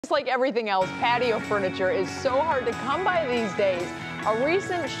Just like everything else, patio furniture is so hard to come by these days. A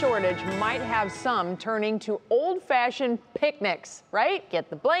recent shortage might have some turning to old-fashioned picnics, right? Get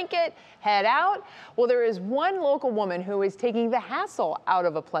the blanket, head out. Well, there is one local woman who is taking the hassle out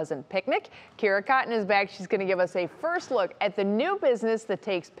of a pleasant picnic. Kira Cotton is back. She's going to give us a first look at the new business that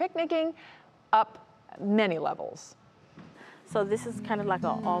takes picnicking up many levels. So this is kind of like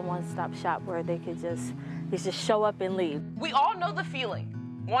an all one-stop shop where they could just show up and leave. We all know the feeling,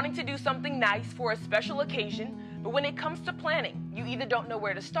 wanting to do something nice for a special occasion, but when it comes to planning, you either don't know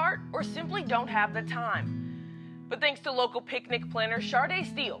where to start or simply don't have the time. But thanks to local picnic planner Sarde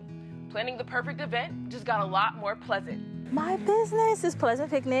Steele, planning the perfect event just got a lot more pleasant. My business is Pleasant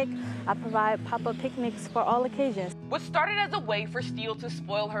Picnic. I provide pop-up picnics for all occasions. What started as a way for Steele to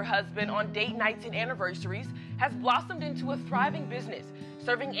spoil her husband on date nights and anniversaries has blossomed into a thriving business,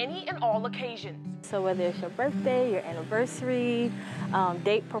 serving any and all occasions. So whether it's your birthday, your anniversary,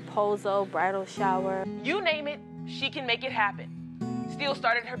 date proposal, bridal shower. You name it, she can make it happen. Steele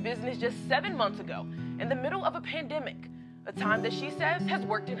started her business just 7 months ago in the middle of a pandemic, a time that she says has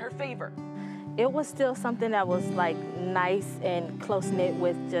worked in her favor. It was still something that was like nice and close-knit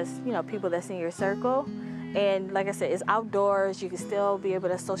with just, people that's in your circle. And like I said, it's outdoors. You can still be able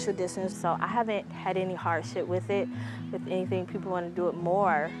to social distance. So I haven't had any hardship with it. With anything, people want to do it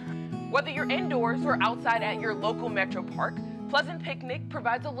more. Whether you're indoors or outside at your local metro park, Pleasant Picnic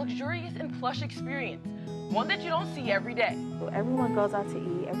provides a luxurious and plush experience, one that you don't see every day. Everyone goes out to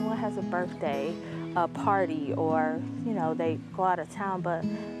eat. Everyone has a birthday, a party, or they go out of town. But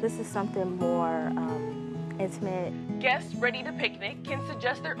this is something more intimate. Guests ready to picnic can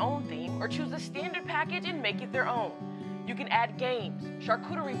suggest their own theme or choose a standard package and make it their own. You can add games,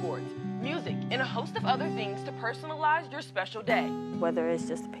 charcuterie boards, music, and a host of other things to personalize your special day. Whether it's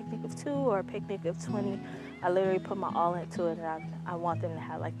just a picnic of 2 or a picnic of 20, I literally put my all into it, and I want them to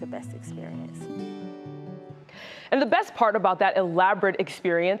have like the best experience. And the best part about that elaborate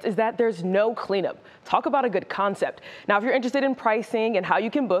experience is that there's no cleanup. Talk about a good concept. Now, if you're interested in pricing and how you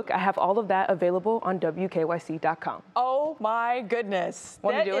can book, I have all of that available on WKYC.com. Oh my goodness.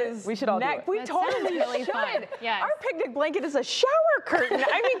 Want to do it? We should all do it. We totally really should. fun. Yes. Our picnic blanket is a shower curtain.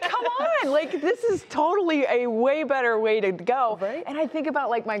 I mean, come on. Like, this is totally a way better way to go. Right? And I think about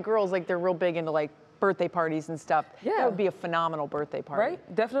like my girls, like they're real big into like birthday parties and stuff. Yeah. That would be a phenomenal birthday party.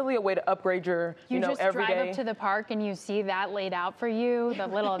 Right? Definitely a way to upgrade your, You just every drive day. up to the park and you see that laid out for you, the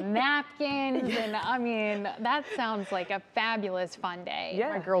little napkins, and I mean, that sounds like a fabulous fun day. Yeah.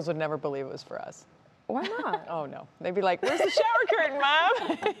 My girls would never believe it was for us. Why not? Oh no. They'd be like, where's the shower curtain,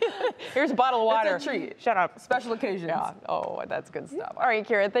 Mom? Here's a bottle of water. It's a treat. Shut up. Special occasions. Yeah. Oh, that's good stuff. All right,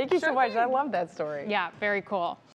 Kira, thank you so much. I love that story. Yeah, very cool.